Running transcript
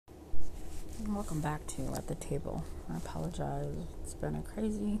Welcome back to At the Table. I apologize. It's been a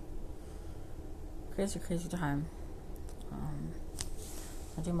crazy time.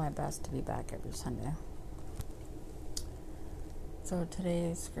 I do my best to be back every Sunday. So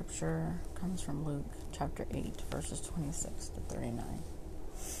today's scripture comes from Luke chapter 8, verses 26 to 39.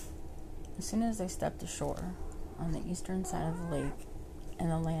 As soon as they stepped ashore on the eastern side of the lake in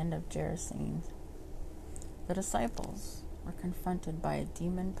the land of Gerasenes, the disciples were confronted by a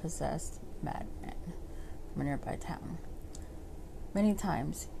demon-possessed madman from a nearby town. Many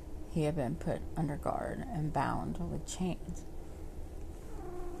times he had been put under guard and bound with chains,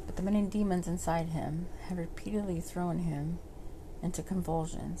 but the many demons inside him had repeatedly thrown him into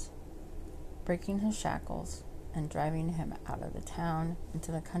convulsions, breaking his shackles and driving him out of the town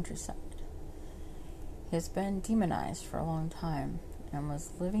into the countryside. He has been demonized for a long time and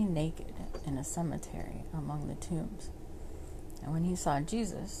was living naked in a cemetery among the tombs. And when he saw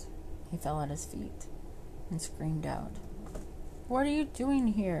Jesus, he fell at his feet and screamed out, "What are you doing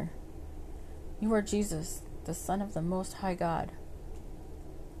here? You are Jesus, the Son of the Most High God."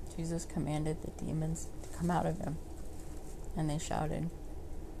 Jesus commanded the demons to come out of him, and they shouted,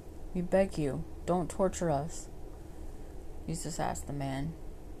 "We beg you, don't torture us." Jesus asked the man,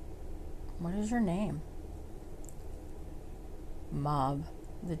 "What is your name?" "Mob,"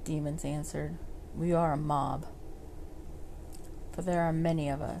 the demons answered. "We are a mob, for there are many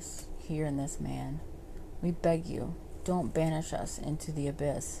of us here in this man. We beg you, don't banish us into the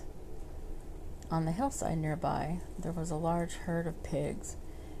abyss." On the hillside nearby, there was a large herd of pigs,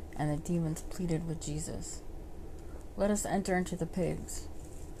 and the demons pleaded with Jesus, "Let us enter into the pigs."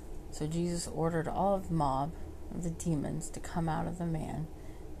 So Jesus ordered all of the mob of the demons to come out of the man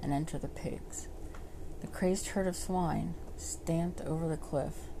and enter the pigs. The crazed herd of swine stamped over the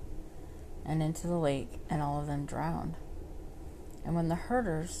cliff and into the lake, and all of them drowned. And when the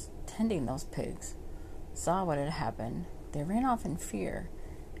herders tending those pigs saw what had happened, they ran off in fear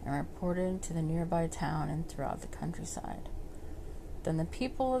and reported to the nearby town and throughout the countryside. Then the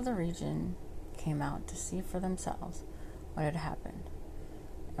people of the region came out to see for themselves what had happened.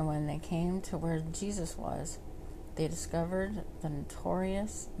 And when they came to where Jesus was, they discovered the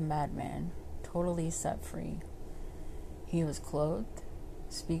notorious madman totally set free. He was clothed,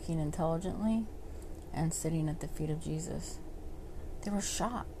 speaking intelligently, and sitting at the feet of Jesus. They were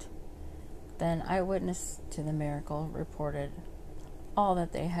shocked. Then eyewitness to the miracle reported all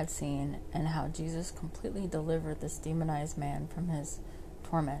that they had seen and how Jesus completely delivered this demonized man from his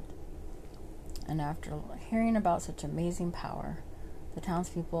torment. And after hearing about such amazing power, the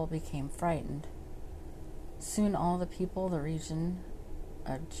townspeople became frightened. Soon all the people of the region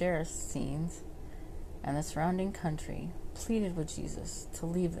of Gerasenes and the surrounding country pleaded with Jesus to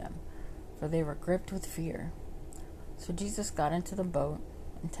leave them, for they were gripped with fear. So Jesus got into the boat,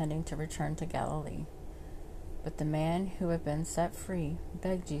 intending to return to Galilee. But the man who had been set free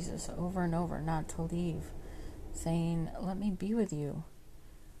begged Jesus over and over not to leave, saying, "Let me be with you."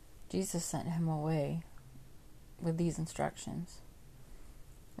 Jesus sent him away with these instructions: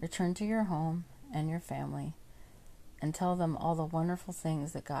 "Return to your home and your family, and tell them all the wonderful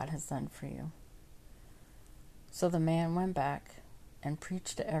things that God has done for you." So the man went back and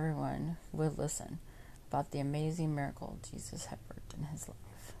preached to everyone who would listen about the amazing miracle Jesus had worked in his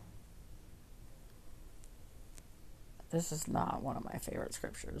life. This is not one of my favorite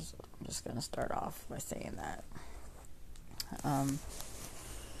scriptures. I'm just going to start off by saying that.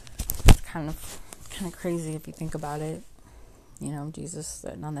 It's kind of crazy if you think about it. You know, Jesus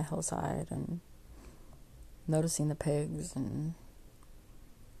sitting on the hillside and noticing the pigs and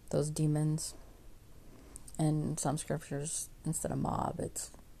those demons. And some scriptures, instead of mob,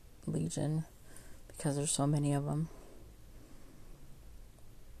 it's legion, because there's so many of them.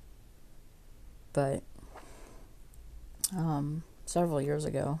 But several years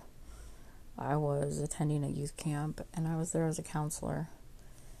ago, I was attending a youth camp, and I was there as a counselor.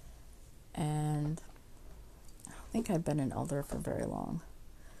 And I don't think I'd been an elder for very long.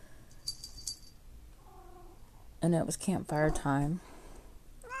 And it was campfire time.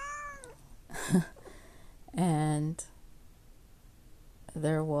 And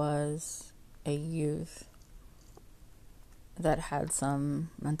there was a youth that had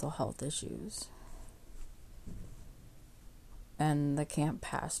some mental health issues. And the camp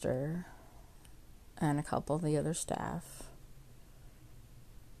pastor and a couple of the other staff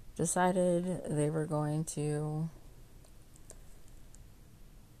decided they were going to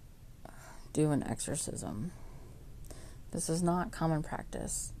do an exorcism. This is not common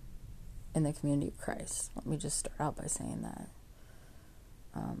practice in the community of Christ. Let me just start out by saying that.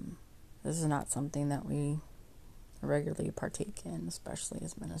 This is not something that we regularly partake in, especially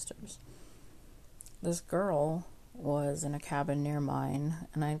as ministers. this girl was in a cabin near mine,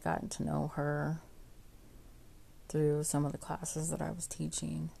 and I'd gotten to know her through some of the classes that I was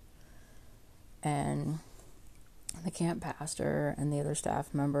teaching. And the camp pastor and the other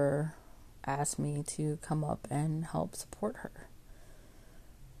staff member asked me to come up and help support her.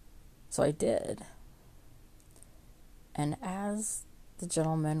 So I did. And as the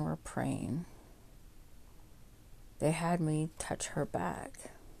gentlemen were praying, they had me touch her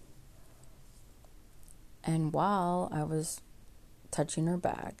back. And while I was touching her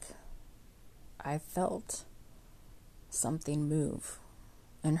back, I felt something move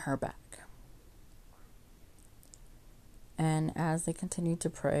in her back. And as they continued to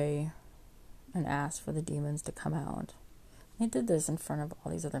pray and ask for the demons to come out, they did this in front of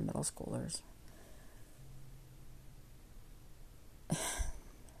all these other middle schoolers.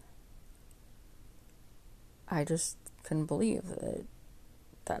 I just couldn't believe that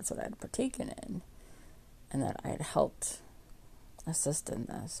that's what I'd partaken in and that I had helped assist in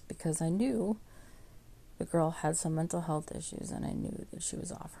this, because I knew the girl had some mental health issues and I knew that she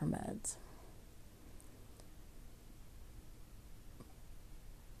was off her meds.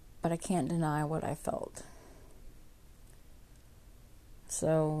 But I can't deny what I felt.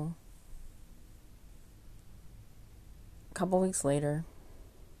 So, a couple weeks later,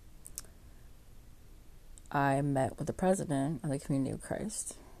 I met with the president of the Community of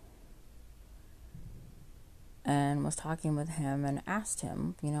Christ and was talking with him and asked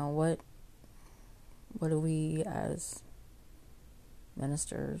him, what do we as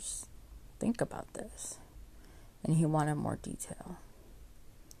ministers think about this? And he wanted more detail.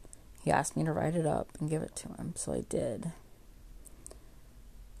 He asked me to write it up and give it to him, so I did.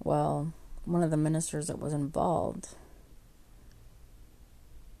 Well, one of the ministers that was involved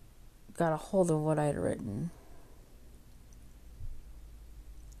got a hold of what I had written,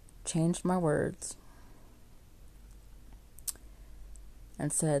 changed my words,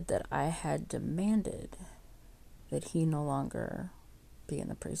 and said that I had demanded that he no longer be in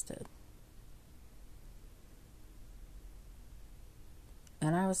the priesthood.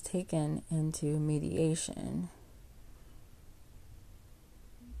 And I was taken into mediation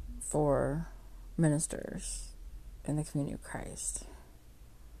for ministers in the Community of Christ,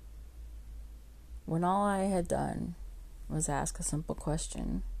 when all I had done was ask a simple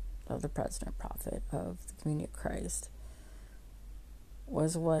question of the president prophet of the Community of Christ,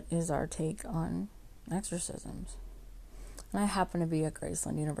 was what is our take on exorcisms? And I happened to be at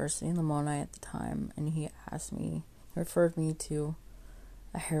Graceland University in Lamoni at the time, and he referred me to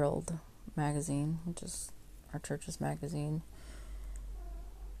a Herald magazine, which is our church's magazine.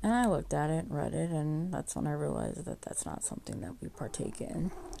 And I looked at it, read it, and that's when I realized that that's not something that we partake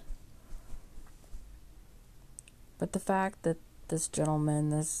in. But the fact that this gentleman,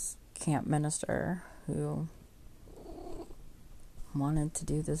 this camp minister who wanted to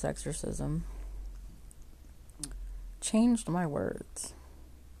do this exorcism, changed my words.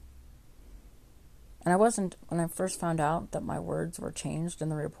 And when I first found out that my words were changed in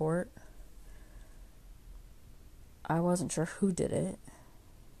the report, I wasn't sure who did it,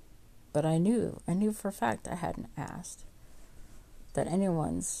 but I knew for a fact I hadn't asked that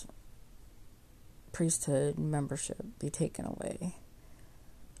anyone's priesthood membership be taken away.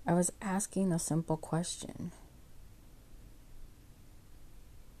 I was asking a simple question.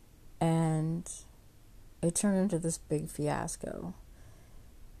 And it turned into this big fiasco.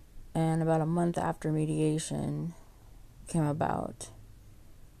 And about a month after mediation came about,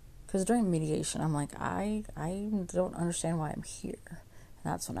 because during mediation I'm like, I don't understand why I'm here.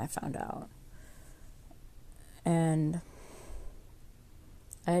 And that's when I found out. And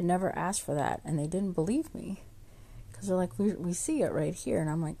I had never asked for that, and they didn't believe me, because they're like, we see it right here. And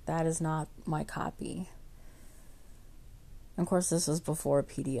I'm like, that is not my copy. And of course, this was before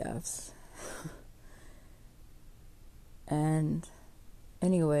PDFs. And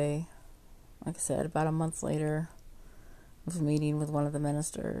anyway, like I said, about a month later, I was meeting with one of the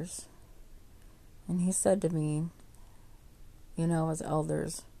ministers, and he said to me, as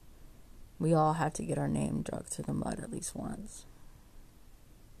elders, we all have to get our name dragged through the mud at least once,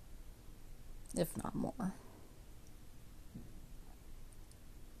 if not more.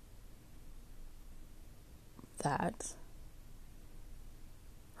 That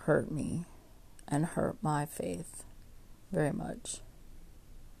hurt me and hurt my faith very much.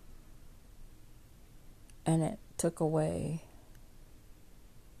 And it took away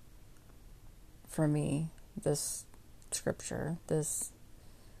for me this scripture,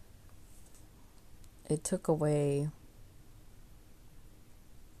 it took away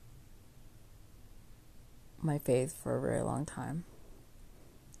my faith for a very long time.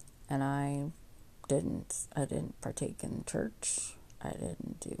 And I didn't partake in church. I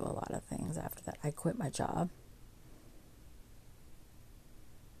didn't do a lot of things after that. I quit my job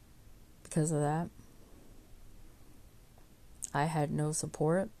because of that. I had no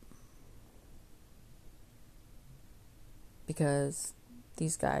support because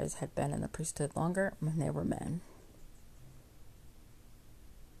these guys had been in the priesthood longer when they were men.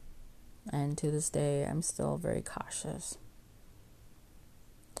 And to this day, I'm still very cautious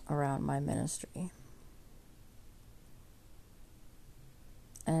around my ministry.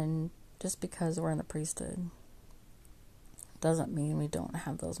 And just because we're in the priesthood doesn't mean we don't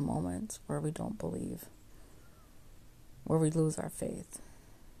have those moments where we don't believe, where we lose our faith.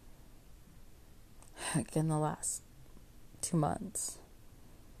 Like in the last 2 months,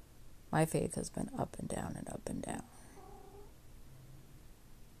 my faith has been up and down and up and down.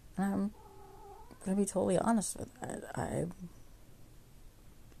 And I'm going to be totally honest with that.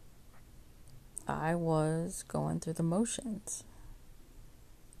 I was going through the motions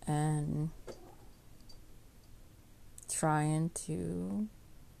and trying to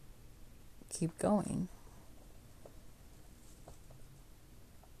keep going.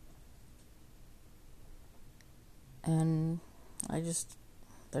 And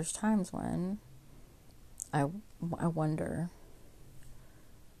there's times when I wonder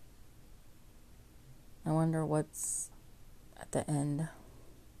what's at the end.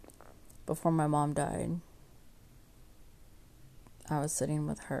 Before my mom died, I was sitting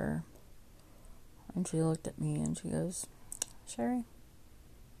with her, and she looked at me and she goes, "Sherry,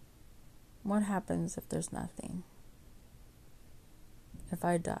 what happens if there's nothing? If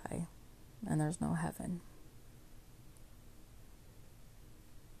I die and there's no heaven?"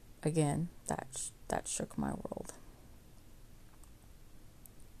 Again, that shook my world.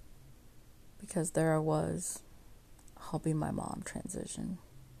 Because there I was, helping my mom transition,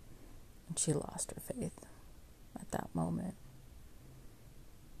 and she lost her faith at that moment.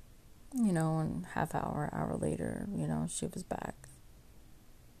 And hour later, she was back,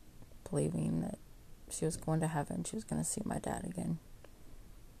 believing that she was going to heaven, she was going to see my dad again.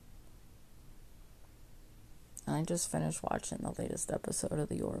 And I just finished watching the latest episode of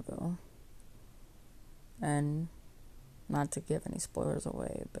The Orville. And not to give any spoilers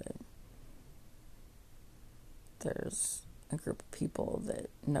away, but there's a group of people that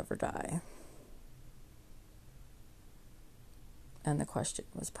never die. And the question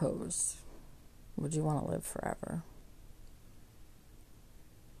was posed, would you want to live forever?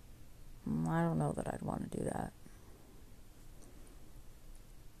 I don't know that I'd want to do that.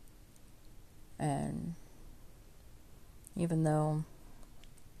 And even though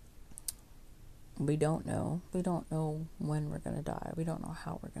we don't know when we're going to die. We don't know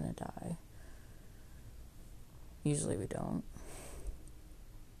how we're going to die. Usually we don't.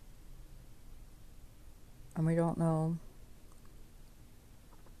 And we don't know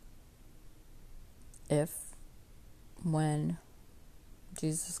if, when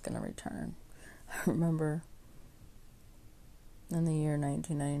Jesus is going to return. I remember in the year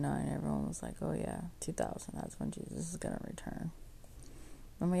 1999, everyone was like, oh yeah, 2000, that's when Jesus is going to return.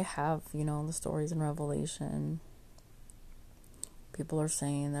 And we have, the stories in Revelation. People are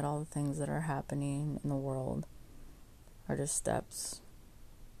saying that all the things that are happening in the world are just steps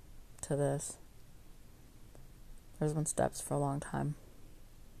to this. There's been steps for a long time.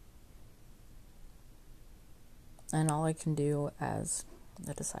 And all I can do as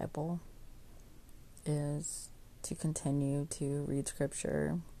a disciple is to continue to read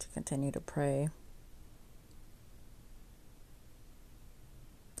scripture, to continue to pray,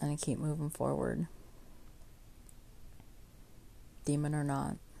 and to keep moving forward, demon or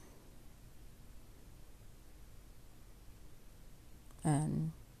not.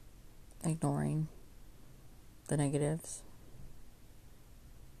 And ignoring the negatives,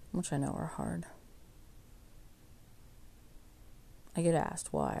 which I know are hard. I get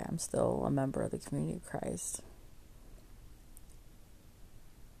asked why I'm still a member of the Community of Christ.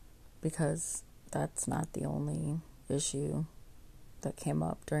 Because that's not the only issue that came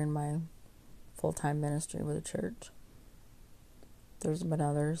up during my full-time ministry with the church. There's been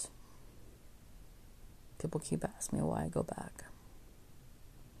others. People keep asking me why I go back.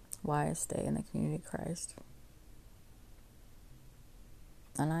 Why I stay in the Community of Christ.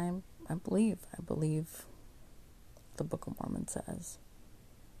 And I believe the Book of Mormon says.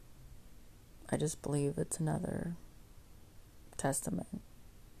 I just believe it's another testament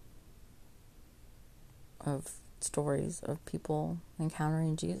of stories of people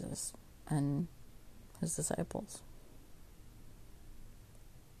encountering Jesus and his disciples.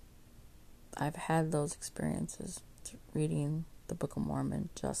 I've had those experiences reading the Book of Mormon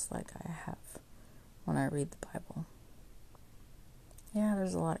just like I have when I read the Bible. Yeah,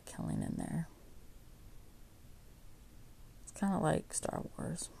 there's a lot of killing in there. It's kind of like Star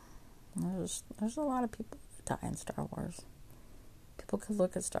Wars. There's a lot of people that die in Star Wars. People could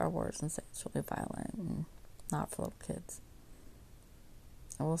look at Star Wars and say it's really violent and not for little kids.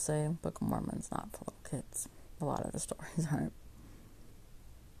 I will say Book of Mormon's not for little kids. A lot of the stories aren't.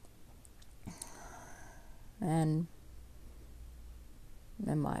 And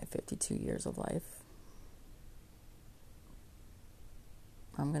in my 52 years of life,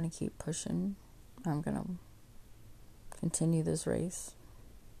 I'm going to keep pushing. I'm going to continue this race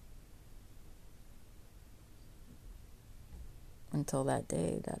until that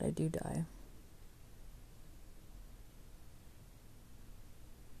day that I do die.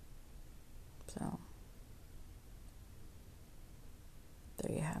 So,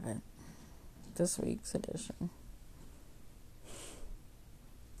 there you have it. This week's edition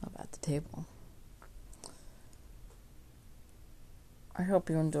of At the Table. I hope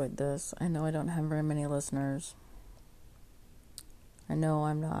you enjoyed this. I know I don't have very many listeners. I know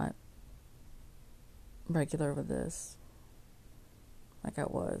I'm not regular with this like I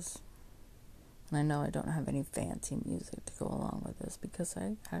was. And I know I don't have any fancy music to go along with this because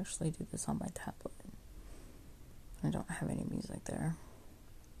I actually do this on my tablet. I don't have any music there.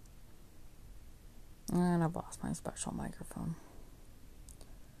 And I've lost my special microphone.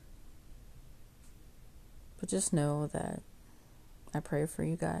 But just know that I pray for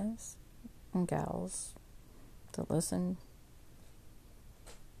you guys and gals to listen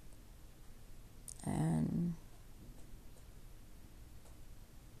and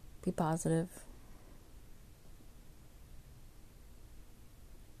be positive.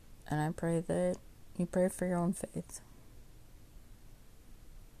 And I pray that you pray for your own faith.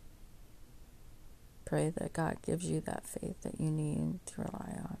 Pray that God gives you that faith that you need to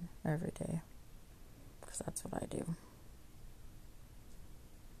rely on every day. Because that's what I do.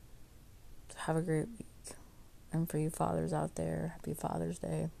 So have a great week. And for you fathers out there, happy Father's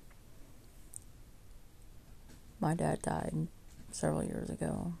Day. My dad died several years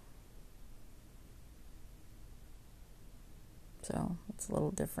ago. So it's a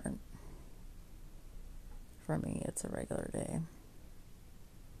little different. For me, it's a regular day.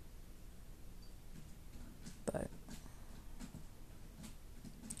 But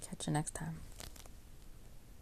catch you next time.